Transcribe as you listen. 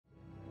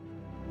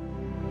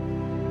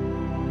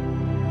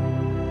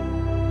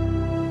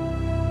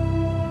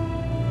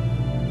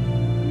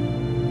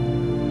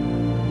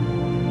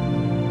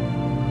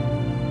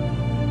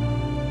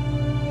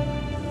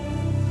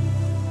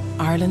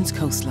Ireland's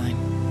coastline.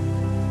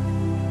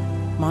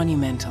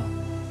 Monumental.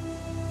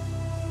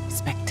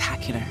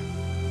 Spectacular.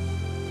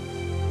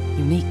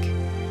 Unique.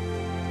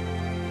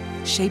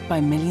 Shaped by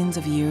millions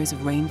of years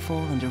of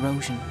rainfall and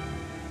erosion,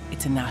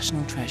 it's a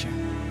national treasure.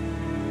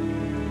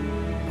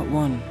 But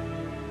one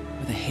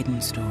with a hidden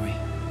story.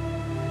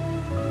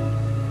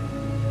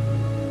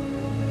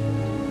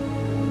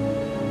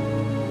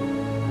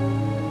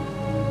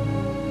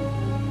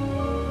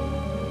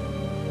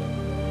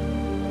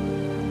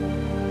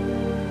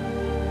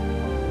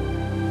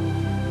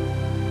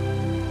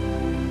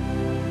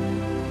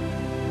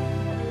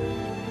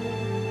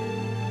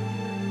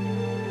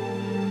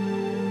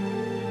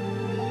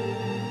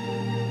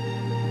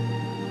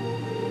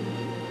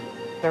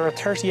 There are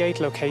 38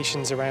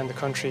 locations around the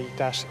country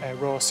that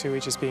raw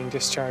sewage is being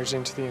discharged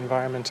into the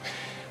environment,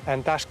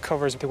 and that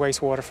covers the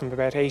wastewater from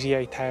about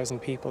 88,000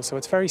 people, so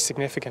it's very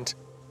significant.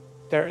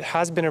 There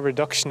has been a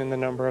reduction in the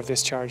number of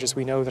discharges.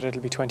 We know that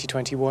it'll be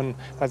 2021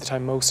 by the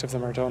time most of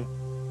them are done.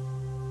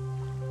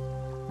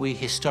 We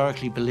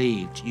historically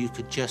believed you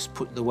could just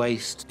put the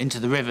waste into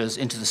the rivers,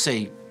 into the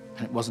sea,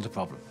 and it wasn't a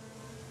problem.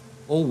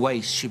 All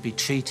waste should be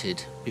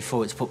treated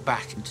before it's put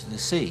back into the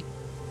sea.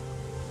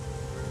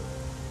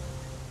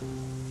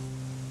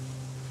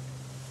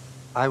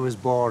 I was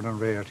born and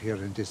reared here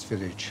in this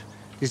village.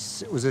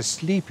 This was a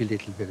sleepy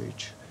little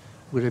village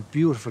with a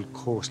beautiful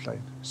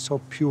coastline, so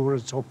pure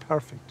and so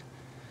perfect.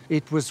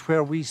 It was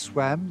where we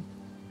swam,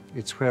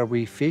 it's where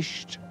we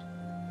fished.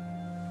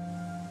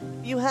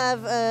 You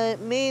have a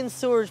main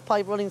sewage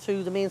pipe running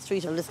through the main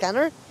street of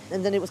Liscannor,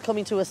 and then it was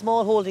coming to a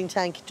small holding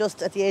tank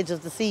just at the edge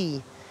of the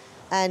sea.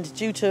 And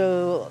due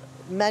to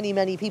many,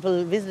 many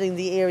people visiting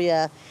the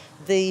area,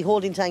 the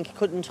holding tank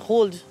couldn't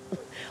hold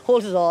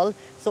it all,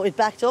 so it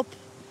backed up.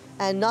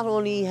 And not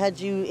only had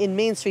you in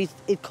Main Street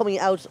it coming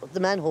out the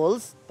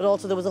manholes, but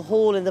also there was a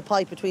hole in the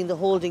pipe between the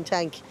holding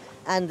tank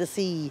and the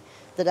sea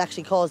that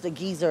actually caused a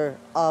geyser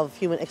of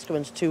human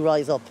excrement to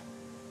rise up.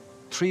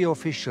 3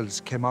 officials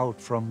came out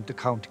from the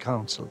county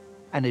council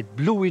and it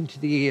blew into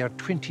the air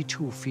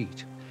 22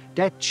 feet.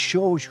 That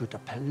shows you the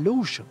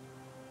pollution,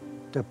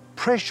 the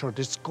pressure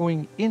that's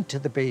going into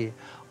the bay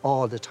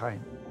all the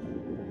time.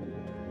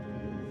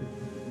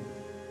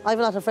 I have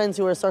a lot of friends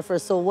who are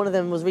surfers, so one of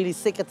them was really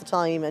sick at the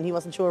time and he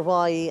wasn't sure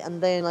why, and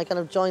then I kind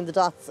of joined the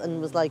dots and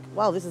was like,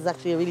 wow, this is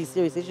actually a really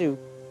serious issue.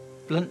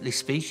 Bluntly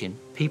speaking,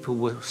 people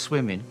were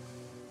swimming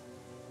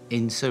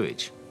in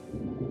sewage.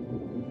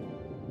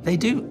 They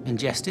do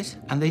ingest it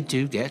and they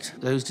do get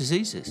those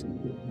diseases.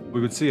 We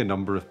would see a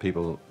number of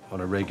people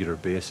on a regular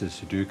basis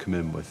who do come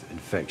in with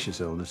infectious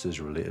illnesses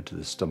related to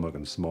the stomach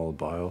and small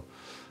bowel,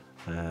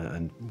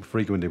 and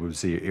frequently we would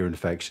see ear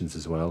infections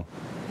as well.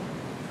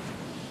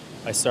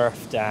 I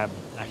surfed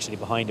actually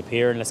behind a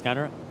pier in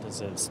Liscannor.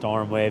 There's a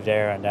storm wave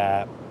there,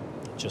 and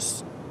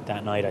just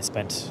that night I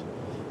spent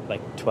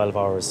like 12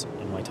 hours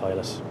in my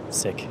toilet,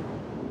 sick.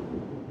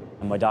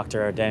 And my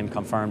doctor then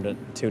confirmed it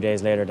 2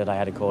 days later that I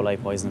had E. coli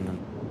poisoning, and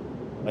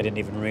I didn't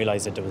even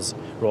realise that there was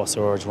raw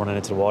sewage running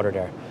into the water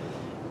there.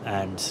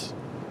 And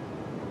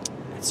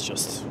it's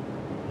just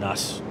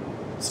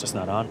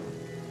not on.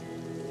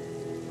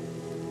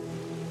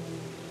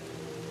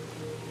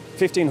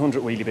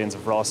 1,500 wheelie bins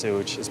of raw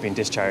sewage is being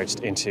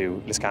discharged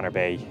into Liscannor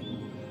Bay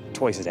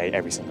twice a day,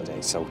 every single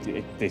day. So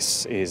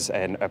this is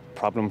a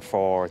problem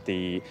for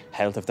the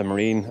health of the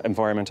marine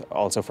environment,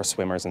 also for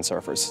swimmers and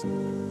surfers.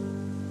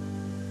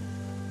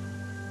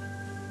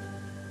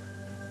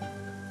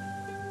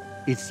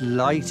 It's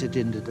lighted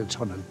into the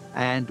tunnel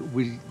and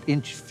will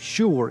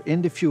ensure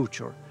in the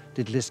future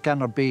that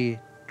Liscannor Bay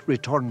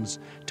returns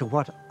to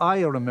what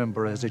I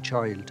remember as a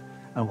child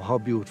and how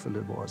beautiful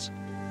it was.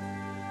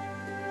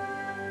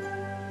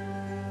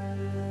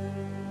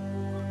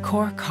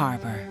 Cork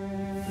Harbour,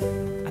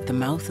 at the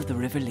mouth of the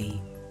River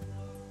Lee,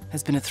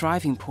 has been a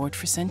thriving port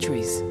for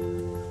centuries.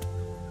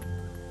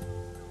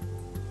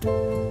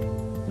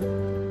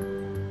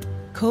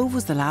 Cove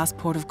was the last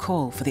port of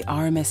call for the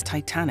RMS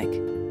Titanic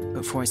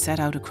before it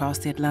set out across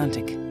the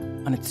Atlantic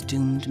on its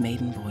doomed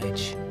maiden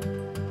voyage.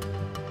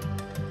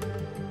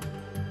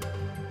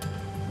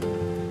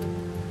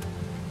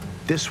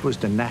 This was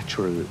the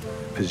natural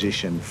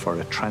position for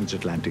a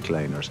transatlantic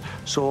liners.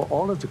 So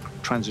all of the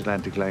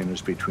transatlantic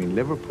liners between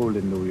Liverpool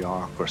and New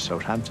York or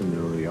Southampton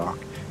and New York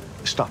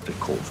stopped at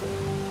Cove.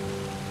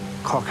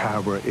 Cork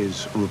Harbour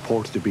is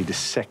reported to be the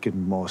second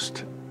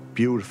most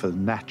beautiful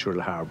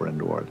natural harbour in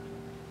the world.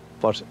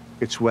 But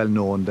it's well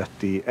known that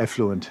the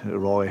effluent,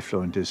 raw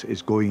effluent,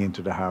 is going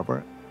into the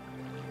harbour.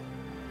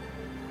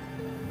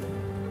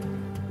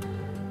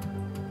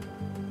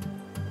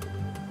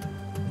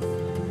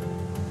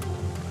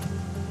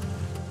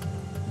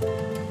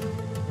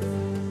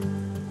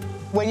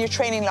 When you're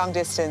training long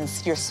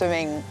distance, you're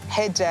swimming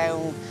head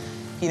down,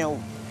 you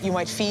know, you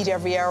might feed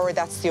every hour,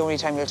 that's the only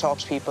time you'll talk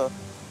to people.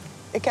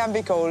 It can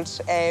be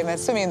cold, and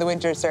swimming in the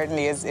winter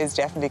certainly is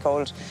definitely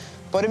cold,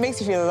 but it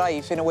makes you feel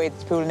alive in a way that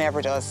the pool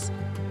never does.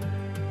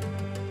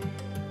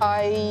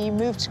 I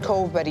moved to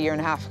Cove about 1.5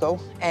 years ago,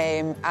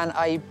 and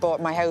I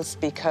bought my house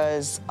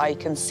because I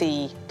can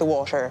see the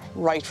water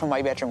right from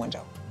my bedroom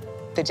window.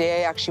 The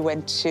day I actually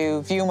went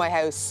to view my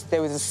house,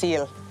 there was a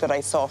seal that I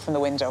saw from the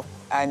window,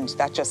 and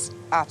that just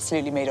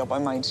absolutely made up my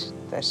mind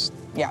that,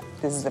 yeah,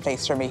 this is the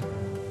place for me.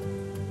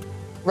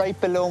 Right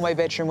below my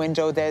bedroom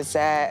window, there's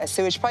a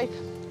sewage pipe,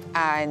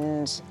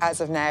 and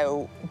as of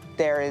now,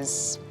 there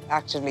is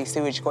actively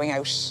sewage going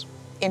out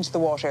into the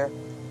water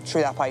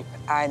through that pipe,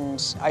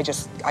 and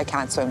I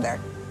can't swim there.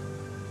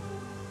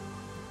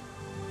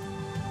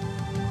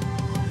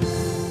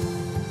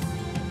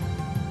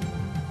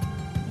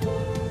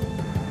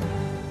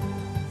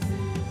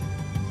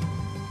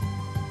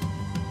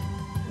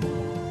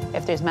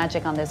 If there's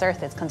magic on this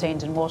earth, it's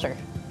contained in water.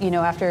 You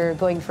know, after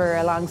going for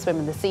a long swim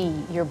in the sea,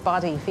 your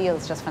body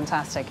feels just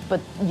fantastic. But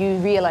you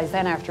realise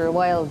then after a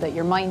while that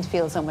your mind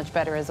feels so much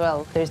better as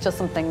well. There's just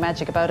something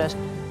magic about it.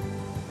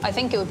 I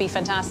think it would be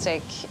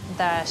fantastic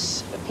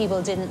that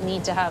people didn't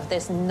need to have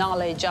this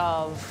knowledge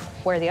of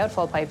where the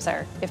outfall pipes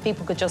are. If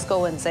people could just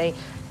go and say,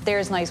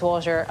 there's nice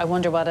water, I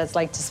wonder what it's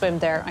like to swim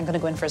there, I'm going to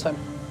go in for a swim.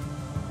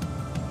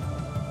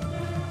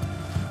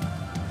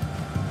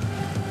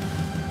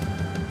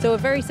 So a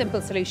very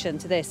simple solution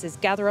to this is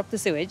gather up the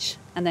sewage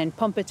and then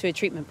pump it to a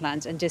treatment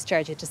plant and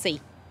discharge it to sea.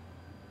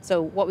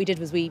 So what we did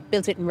was we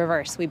built it in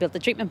reverse. We built the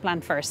treatment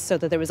plant first so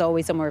that there was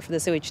always somewhere for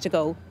the sewage to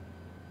go.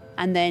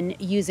 And then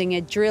using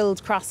a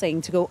drilled crossing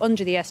to go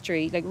under the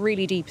estuary, like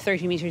really deep,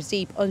 30 metres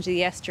deep under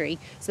the estuary,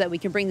 so that we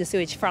can bring the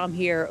sewage from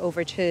here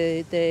over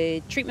to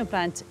the treatment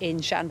plant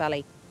in Shan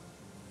Valley.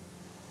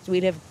 So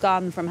we'd have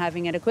gone from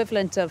having an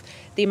equivalent of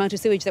the amount of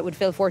sewage that would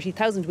fill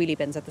 40,000 wheelie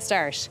bins at the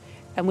start,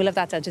 and we'll have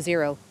that down to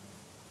 0.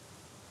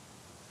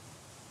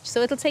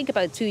 So it'll take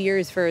about 2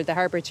 years for the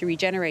harbour to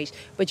regenerate,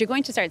 but you're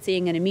going to start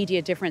seeing an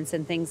immediate difference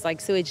in things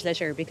like sewage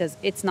litter because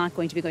it's not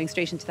going to be going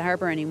straight into the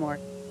harbour anymore.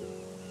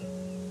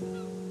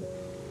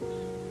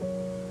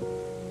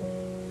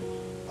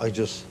 I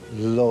just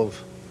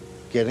love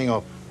getting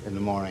up in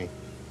the morning,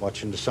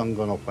 watching the sun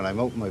going up when I'm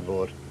out in my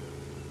boat,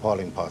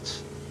 hauling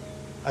pots.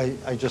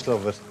 I just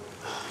love it.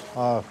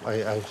 I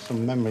have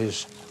some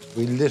memories.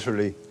 We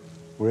literally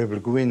were able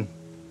to go in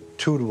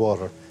to the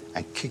water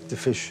and kick the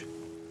fish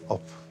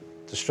up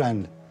the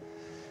strand.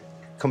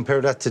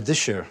 Compare that to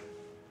this year,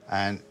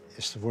 and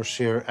it's the worst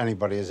year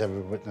anybody has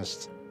ever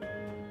witnessed.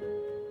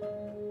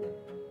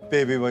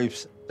 Baby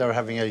wipes, they're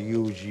having a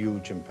huge,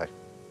 huge impact.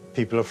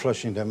 People are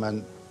flushing them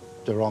and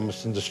they're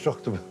almost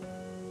indestructible.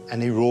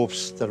 Any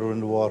ropes that are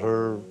in the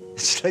water,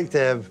 it's like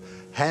they have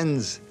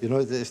hands. You know,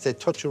 if they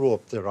touch a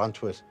rope, they're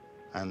onto it,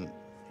 and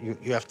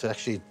you have to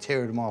actually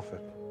tear them off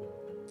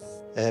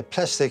it.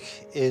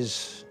 Plastic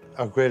is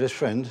our greatest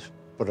friend,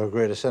 but our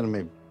greatest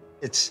enemy.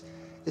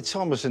 It's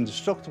almost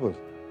indestructible.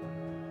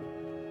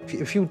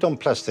 If you dump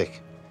plastic,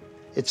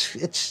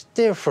 it's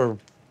there for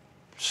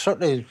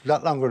certainly a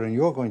lot longer than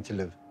you're going to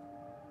live.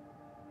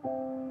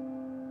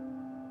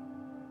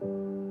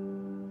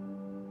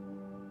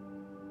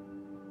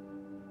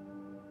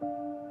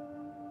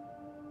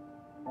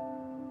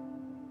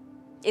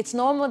 It's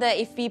normal that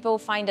if people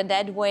find a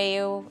dead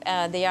whale,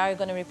 they are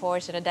going to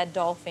report it, a dead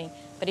dolphin.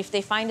 But if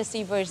they find the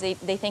seabirds, they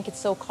think it's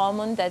so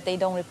common that they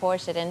don't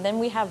report it. And then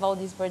we have all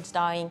these birds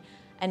dying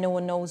and no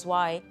one knows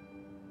why.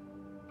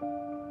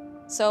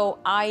 So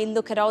I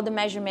look at all the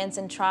measurements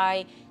and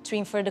try to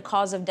infer the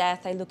cause of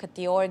death. I look at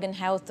the organ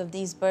health of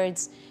these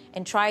birds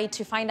and try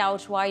to find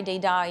out why they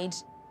died.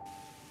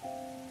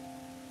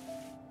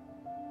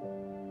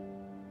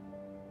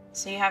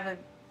 So you have a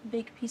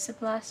big piece of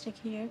plastic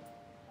here,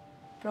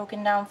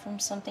 broken down from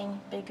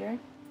something bigger.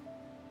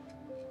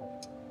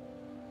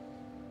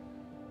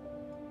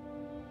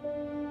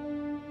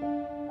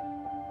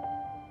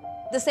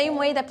 The same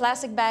way that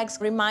plastic bags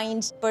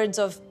remind birds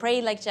of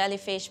prey like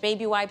jellyfish,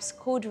 baby wipes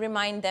could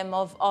remind them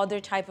of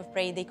other type of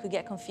prey. They could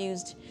get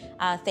confused,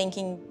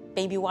 thinking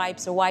baby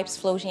wipes or wipes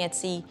floating at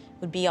sea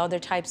would be other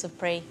types of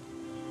prey.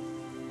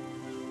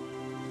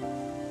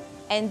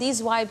 And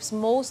these wipes,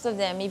 most of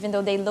them, even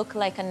though they look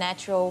like a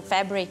natural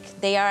fabric,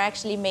 they are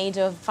actually made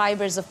of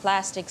fibers of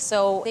plastic.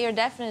 So they are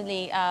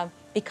definitely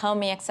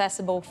becoming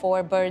accessible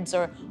for birds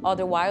or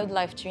other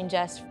wildlife to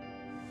ingest.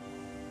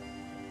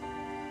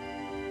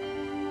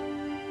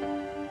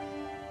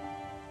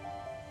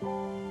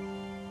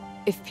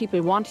 If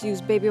people want to use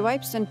baby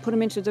wipes, then put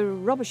them into the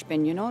rubbish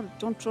bin, you know.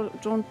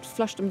 Don't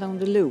flush them down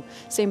the loo.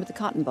 Same with the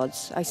cotton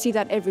buds. I see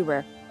that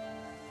everywhere.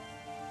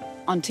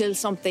 Until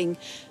something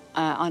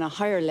on a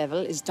higher level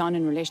is done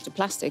in relation to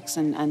plastics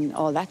and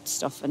all that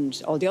stuff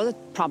and all the other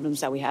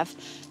problems that we have,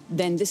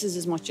 then this is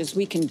as much as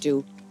we can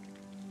do.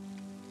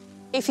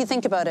 If you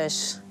think about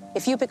it,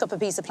 if you pick up a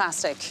piece of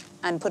plastic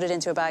and put it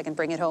into a bag and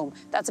bring it home,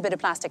 that's a bit of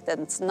plastic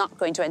that's not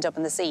going to end up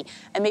in the sea.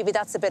 And maybe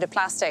that's a bit of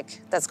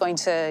plastic that's going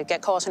to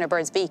get caught in a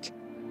bird's beak.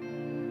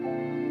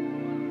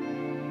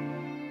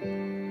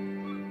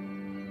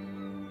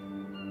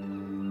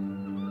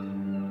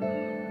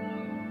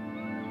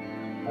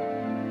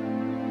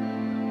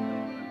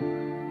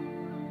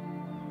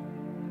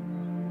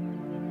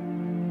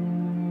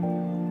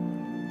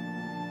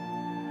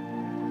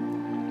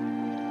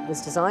 was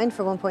designed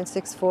for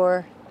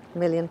 1.64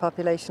 million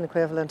population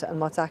equivalent,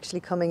 and what's actually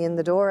coming in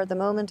the door at the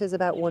moment is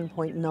about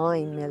 1.9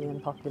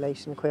 million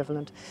population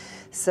equivalent.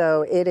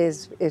 So it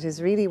is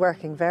really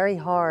working very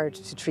hard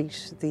to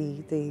treat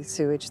the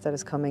sewage that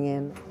is coming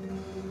in.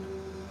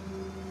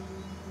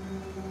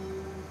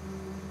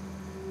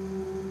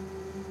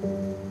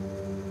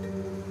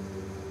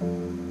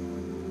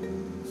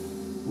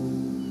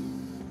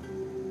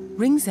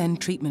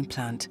 Ringsend Treatment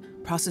Plant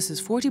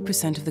processes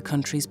 40% of the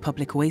country's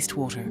public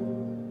wastewater.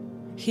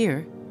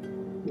 Here,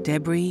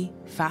 debris,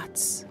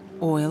 fats,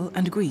 oil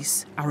and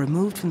grease are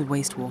removed from the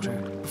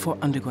wastewater before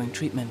undergoing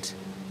treatment.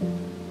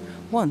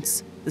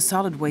 Once, the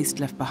solid waste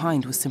left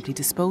behind was simply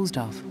disposed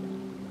of.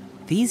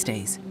 These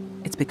days,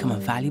 it's become a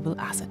valuable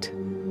asset.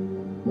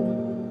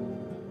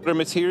 The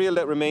material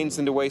that remains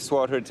in the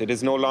wastewater, it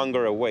is no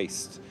longer a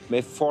waste.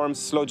 It forms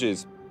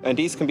sludges, and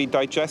these can be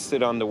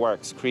digested on the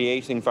works,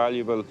 creating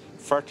valuable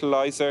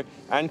fertiliser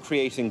and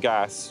creating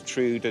gas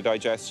through the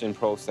digestion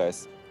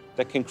process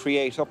that can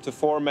create up to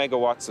 4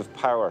 megawatts of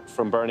power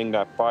from burning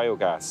that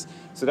biogas.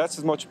 So that's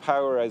as much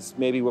power as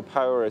maybe would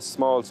power a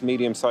small to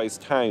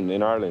medium-sized town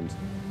in Ireland.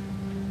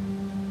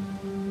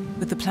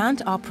 With the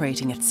plant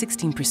operating at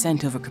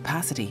 16% over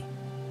capacity,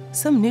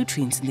 some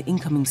nutrients in the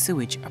incoming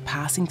sewage are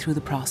passing through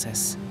the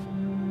process.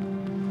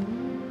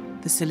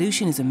 The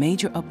solution is a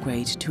major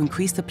upgrade to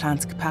increase the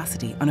plant's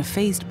capacity on a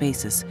phased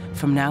basis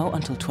from now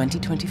until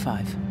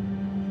 2025.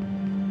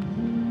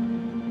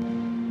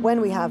 When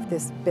we have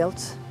this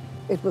built,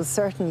 it will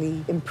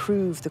certainly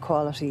improve the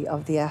quality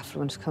of the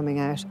effluent coming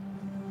out.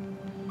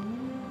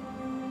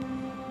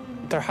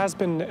 There has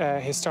been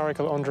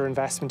historical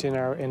underinvestment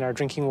in our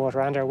drinking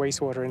water and our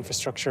wastewater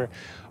infrastructure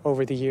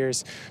over the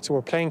years. So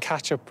we're playing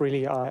catch up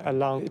really on a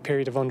long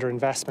period of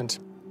underinvestment.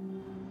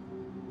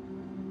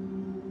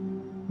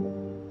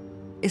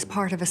 Is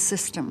part of a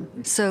system.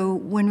 So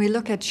when we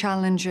look at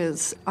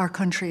challenges our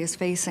country is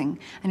facing,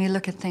 and you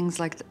look at things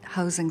like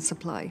housing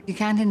supply, you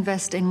can't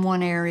invest in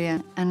one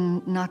area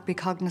and not be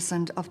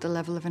cognizant of the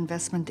level of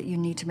investment that you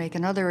need to make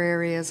in other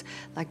areas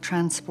like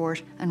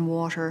transport and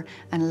water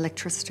and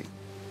electricity.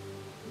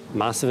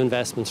 Massive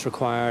investments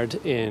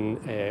required in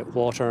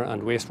water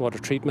and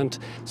wastewater treatment.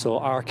 So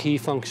our key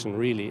function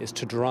really is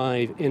to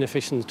drive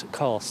inefficient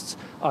costs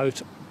out,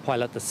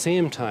 while at the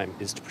same time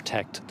is to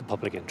protect the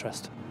public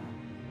interest.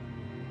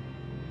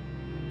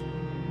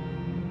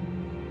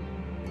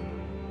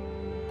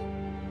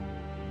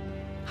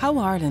 How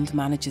Ireland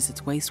manages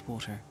its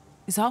wastewater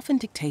is often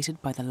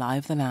dictated by the lie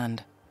of the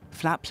land: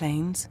 flat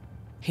plains,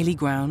 hilly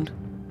ground,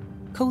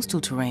 coastal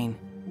terrain.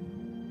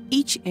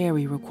 Each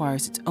area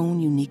requires its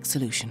own unique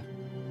solution.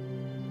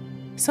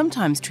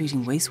 Sometimes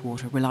treating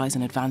wastewater relies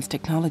on advanced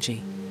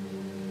technology.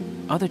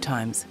 Other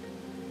times,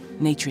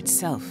 nature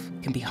itself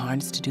can be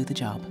harnessed to do the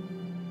job.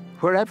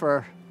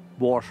 Wherever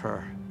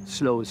water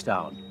slows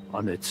down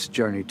on its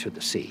journey to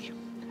the sea,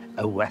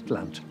 a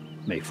wetland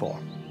may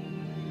form.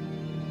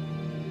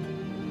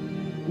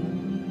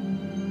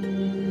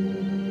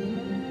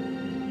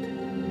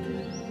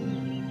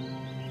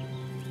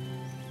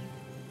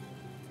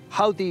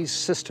 How these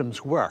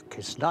systems work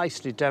is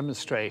nicely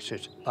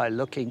demonstrated by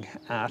looking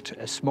at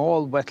a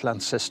small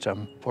wetland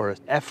system for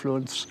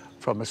effluents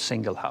from a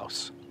single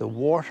house. The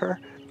water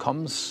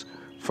comes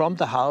from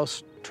the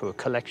house to a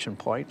collection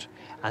point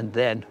and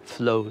then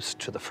flows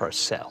to the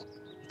first cell,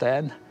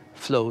 then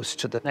flows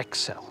to the next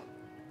cell.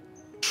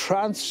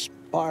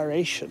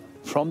 Transpiration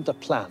from the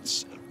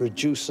plants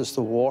reduces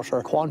the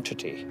water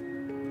quantity.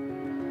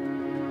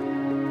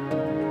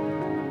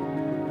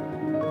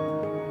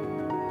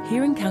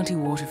 Here in County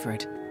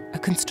Waterford, a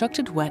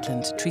constructed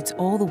wetland treats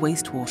all the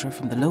wastewater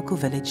from the local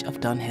village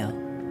of Dunhill.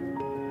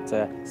 It's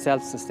a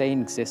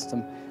self-sustaining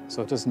system,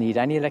 so it doesn't need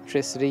any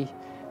electricity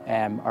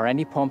or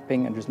any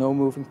pumping, and there's no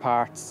moving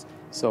parts,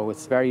 so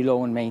it's very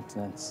low in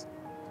maintenance.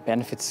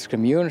 Benefits to the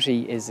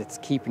community is it's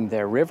keeping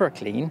their river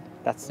clean,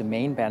 that's the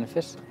main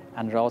benefit,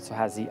 and it also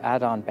has the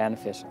add-on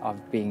benefit of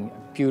being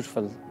a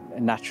beautiful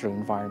natural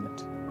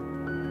environment.